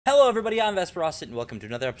Hello everybody, I'm Vesperascit and welcome to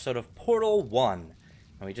another episode of Portal 1.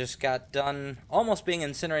 And we just got done almost being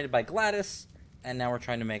incinerated by Gladys, and now we're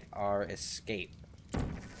trying to make our escape. So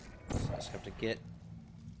I just have to get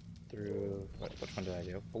through... Which one did I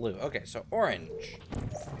do? Blue. Okay, so orange.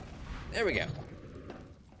 There we go.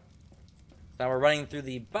 Now we're running through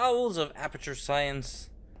the bowels of Aperture Science,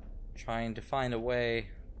 trying to find a way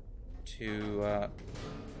to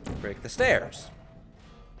break the stairs.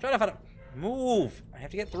 Trying to find a... Move! I have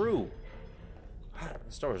to get through.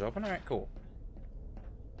 The door's open? Alright, cool.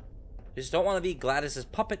 Just don't want to be Gladys's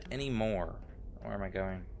puppet anymore. Where am I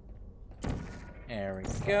going? There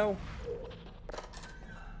we go.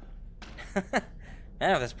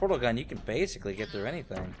 Now, with this portal gun, you can basically get through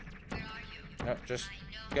anything. No, just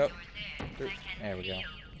go through. There we go.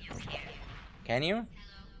 Can you?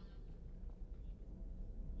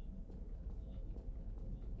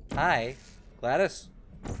 Hi, Gladys.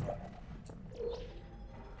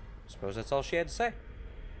 Suppose that's all she had to say.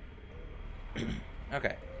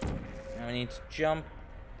 Okay. Now we need to jump.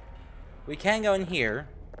 We can go in here.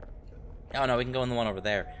 Oh no, we can go in the one over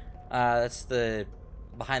there. That's the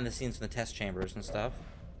behind the scenes in the test chambers and stuff.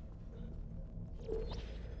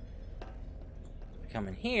 Come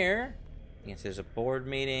in here. You can see there's a board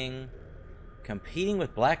meeting. Competing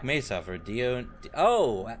with Black Mesa for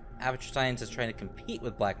Oh! Aperture Science is trying to compete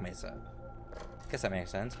with Black Mesa. Guess that makes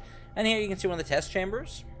sense. And here you can see one of the test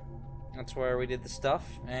chambers. That's where we did the stuff,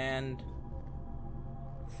 and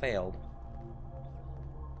failed.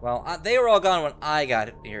 Well, they were all gone when I got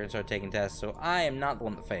here and started taking tests, so I am not the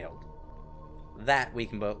one that failed. That we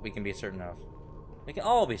can be certain of. We can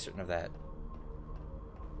all be certain of that.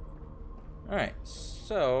 Alright,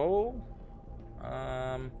 so...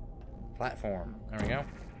 platform. There we go.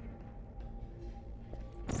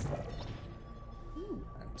 Ooh,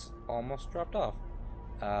 that's almost dropped off.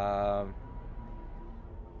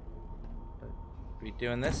 Be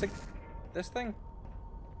doing this thing?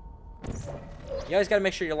 You always gotta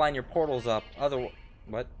make sure you line your portals up.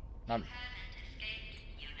 What?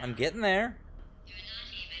 I'm getting there.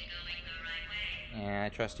 Yeah, I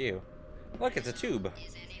trust you. Look, it's a tube.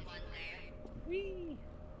 Whee!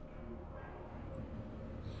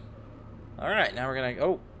 Alright, now we're gonna...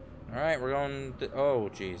 Oh! Alright, we're going... Oh,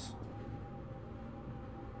 jeez.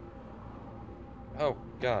 Oh,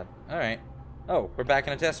 God. Alright. Oh, we're back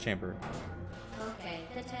in a test chamber. Okay,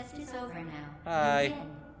 the test is over now. Hi.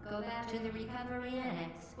 Again, go back to the recovery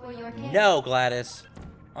annex for your test. No, Gladys.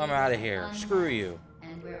 I'm out of here. Screw you.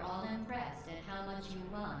 And we're all impressed at how much you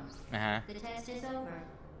won. Uh-huh. The test is over.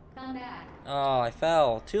 Come back. Oh, I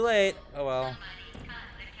fell. Too late. Oh, well.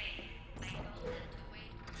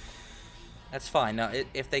 That's fine. No,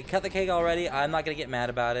 if they cut the cake already, I'm not going to get mad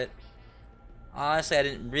about it. Honestly, I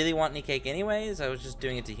didn't really want any cake anyways. I was just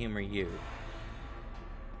doing it to humor you.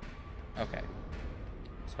 Okay.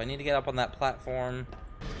 So I need to get up on that platform.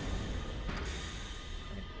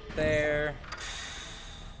 Right there.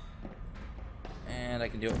 And I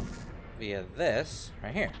can do it via this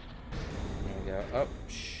right here. There we go. Oh,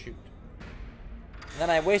 shoot. And then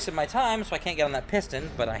I wasted my time, so I can't get on that piston,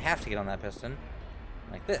 but I have to get on that piston.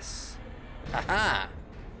 Like this. Haha!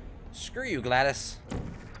 Screw you, Gladys.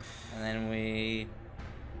 And then we...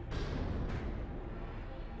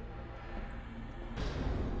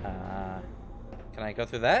 Can I go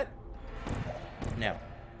through that? No.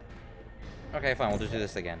 Okay, fine, we'll just do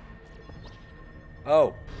this again.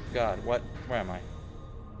 Oh, God, what? Where am I?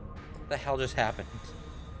 What the hell just happened?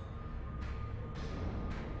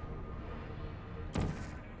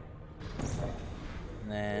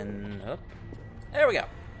 And then, up. There we go.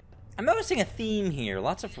 I'm noticing a theme here,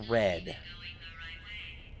 lots of red.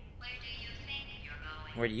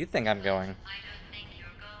 Where do you think I'm going?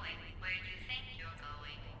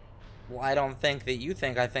 Well, I don't think that you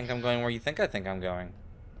think I think I'm going where you think I think I'm going.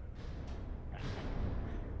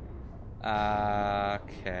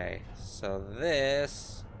 Okay, so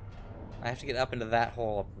this... I have to get up into that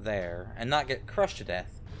hole up there, and not get crushed to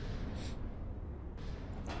death.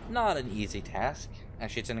 Not an easy task.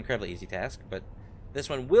 Actually, it's an incredibly easy task, but this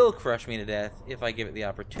one will crush me to death if I give it the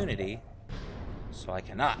opportunity, so I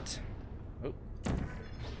cannot. Oop.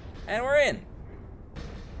 And we're in!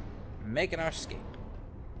 Making our escape.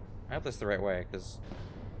 I hope that's the right way, because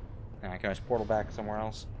I can always portal back somewhere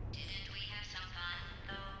else. Didn't we have some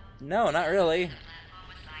fun, though? No, not really. The platform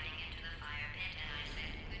was sliding into the fire pit, and I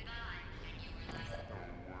said goodbye, and you were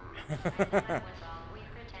like... That was all. We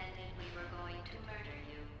pretended we were going to murder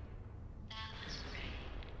you. That was great.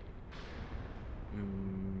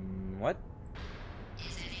 What?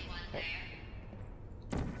 Is anyone there?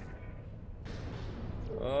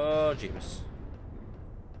 Oh, jeebus.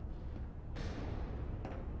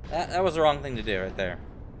 That was the wrong thing to do right there.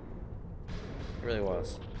 It really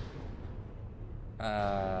was.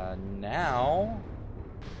 Now...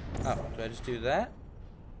 Oh, do I just do that?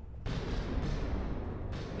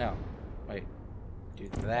 No. Wait. Do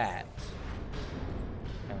that.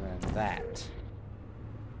 And then that.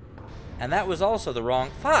 And that was also the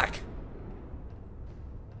wrong... Fuck!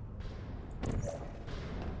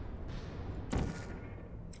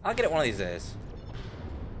 I'll get it one of these days.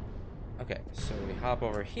 Okay, so we hop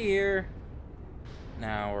over here.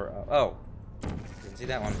 Now we're... Oh. Didn't see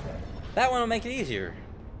that one. That one will make it easier.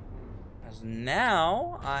 Because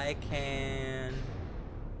now I can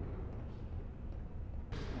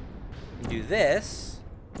do this.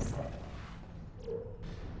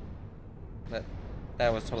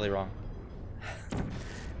 That was totally wrong.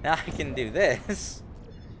 Now I can do this.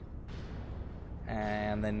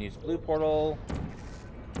 And then use blue portal.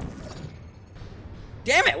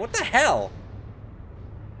 Damn it, what the hell?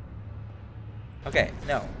 Okay,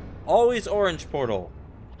 no. Always orange portal.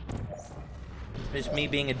 It's just me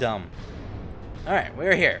being a dumb. Alright,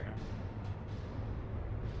 we're here.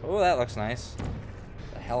 Oh, that looks nice. Get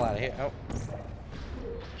the hell out of here. Oh.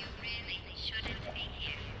 You really shouldn't be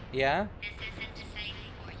here. Yeah? This isn't safe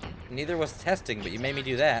for you. Neither was testing, but you made me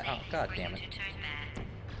do that. Oh, god For damn you it. to turn back.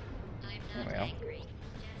 I'm There we not go. angry.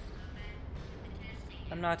 Just go back. The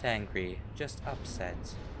testing I'm not angry, just upset.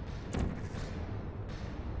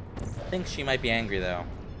 I think she might be angry, though.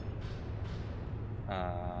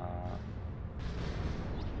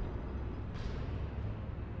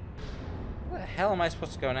 Where the hell am I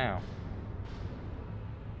supposed to go now?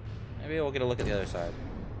 Maybe we'll get a look at the other side.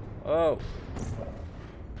 Oh.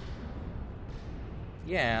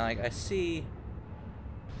 Yeah, like, I see...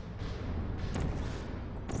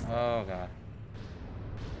 Oh, God.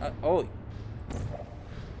 Oh.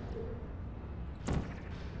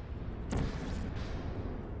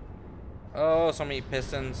 Oh, so many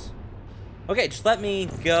pistons. Okay, just let me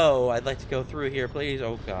go. I'd like to go through here, please.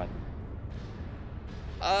 Oh, God.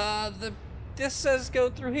 This says go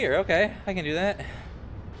through here. Okay, I can do that.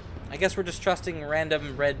 I guess we're just trusting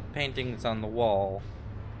random red paintings on the wall.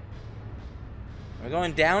 Are we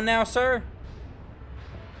going down now, sir?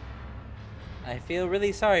 I feel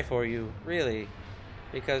really sorry for you, really.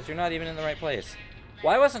 Because you're not even in the right place.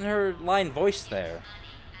 Why wasn't her line voiced there?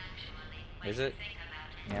 Is it?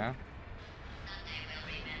 Yeah.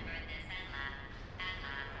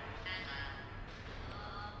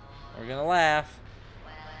 We're gonna laugh.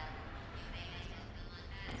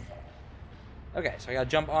 Okay, so I gotta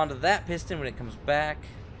jump onto that piston when it comes back.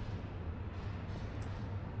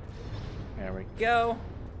 There we go.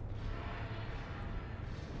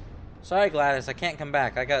 Sorry, Gladys, I can't come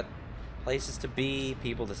back. I got places to be,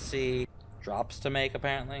 people to see, drops to make,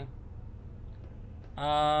 apparently.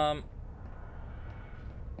 Help.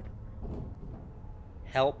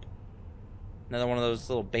 Another one of those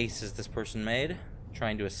little bases this person made,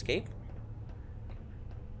 trying to escape.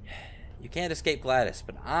 You can't escape Gladys,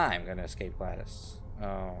 but I'm gonna escape Gladys.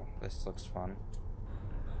 Oh, this looks fun.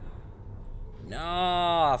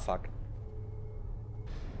 No, fuck.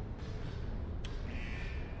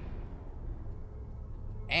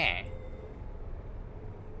 Eh.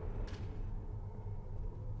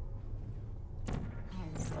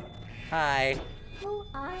 Hi. Who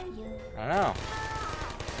are you? I don't know.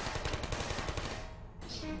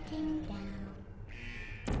 Shutting down.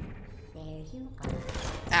 There you are.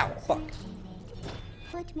 Ow, fuck.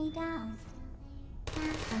 Put me down.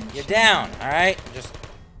 You're down, alright? Just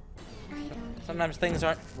I don't sometimes things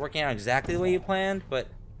aren't working out exactly the way you planned, but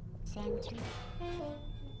sentry.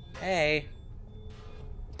 hey.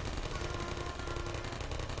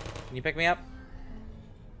 Can you pick me up?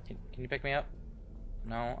 Can you pick me up?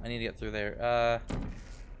 No, I need to get through there.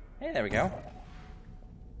 Hey, there we go.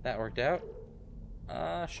 That worked out.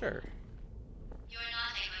 Sure. You're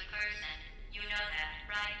not a good person. You know that,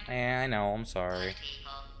 right? Yeah, I know, I'm sorry. Good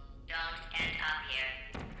people don't end up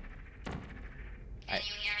here. Can you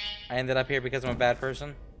hear me? I ended up here because I'm a bad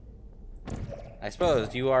person? I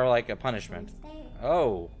suppose you are like a punishment. There.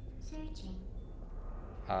 Oh. Searching.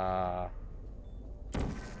 I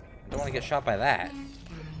don't want to get shot by that.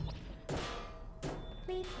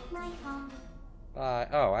 With my home.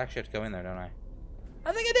 Oh, I actually have to go in there, don't I?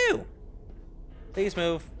 I think I do! Please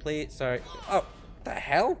move, please, sorry. Oh, what the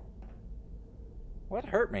hell? What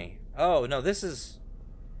hurt me? Oh, no, this is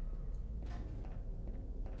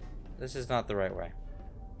not the right way.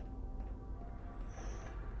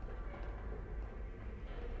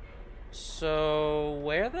 So,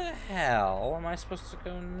 where the hell am I supposed to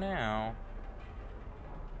go now?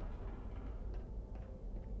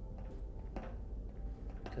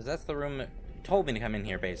 Because that's the room that told me to come in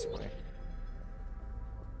here, basically.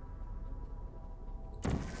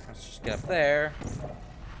 Let's just get up there.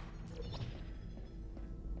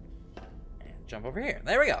 And jump over here.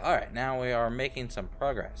 There we go. Alright, now we are making some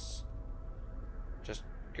progress. Just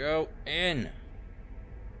go in.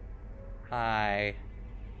 Hi.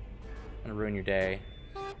 I'm gonna ruin your day.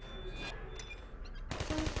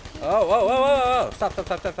 Oh, whoa, whoa, whoa, whoa, whoa. Stop, stop,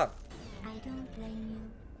 stop, stop, stop. I don't blame you.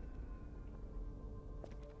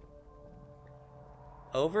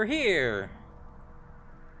 Over here.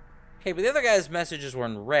 Okay, but the other guy's messages were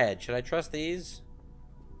in red. Should I trust these?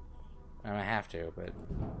 I don't have to, but...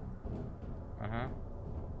 Uh-huh.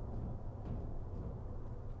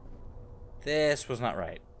 This was not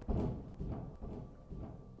right.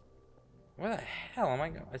 Where the hell am I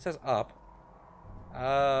going? It says up.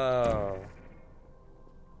 Oh.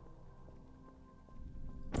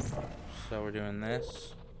 So we're doing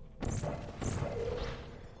this.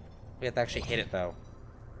 We have to actually hit it, though.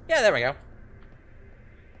 Yeah, there we go.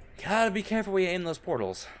 Gotta be careful when you aim those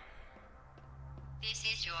portals. This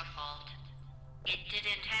is your fault. It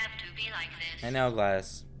didn't have to be like this. I know,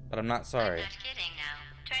 Gladys, but I'm not sorry. I'm not kidding now.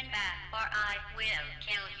 Turn back, or I will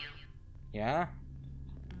kill you. Yeah?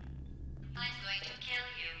 I'm going to kill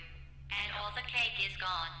you, and all the cake is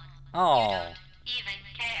gone. Oh. You don't even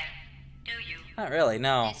care, do you? Not really,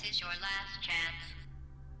 no. This is your last chance.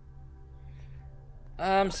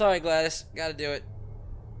 I'm sorry, Gladys. Gotta do it.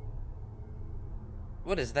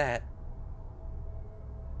 What is that?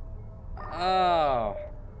 Oh.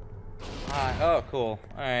 Oh, cool.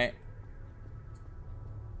 Alright.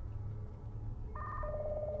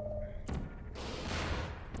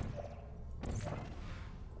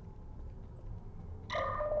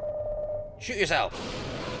 Shoot yourself!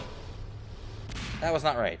 That was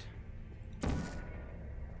not right.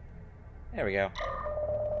 There we go.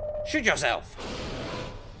 Shoot yourself!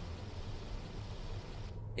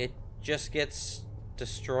 It just gets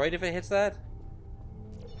destroyed if it hits that?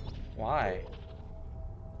 Why?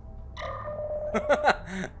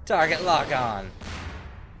 Target lock on.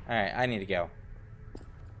 Alright, I need to go.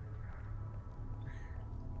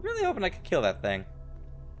 Really hoping I could kill that thing.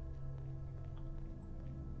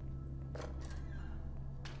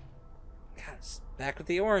 God, it's back with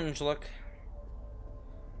the orange look.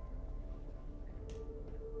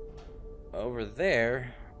 Over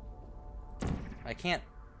there. I can't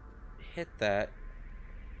hit that.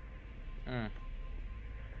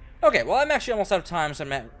 Okay, well, I'm actually almost out of time, so I'm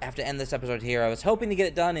going to have to end this episode here. I was hoping to get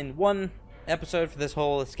it done in one episode for this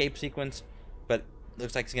whole escape sequence, but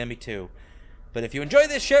looks like it's going to be two. But if you enjoyed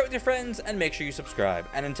this, share it with your friends, and make sure you subscribe.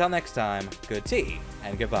 And until next time, good tea,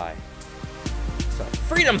 and goodbye. So,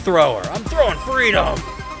 freedom thrower! I'm throwing freedom!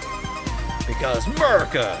 Because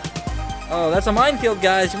America! Oh, that's a minefield,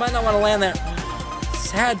 guys. You might not want to land there.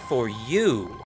 Sad for you.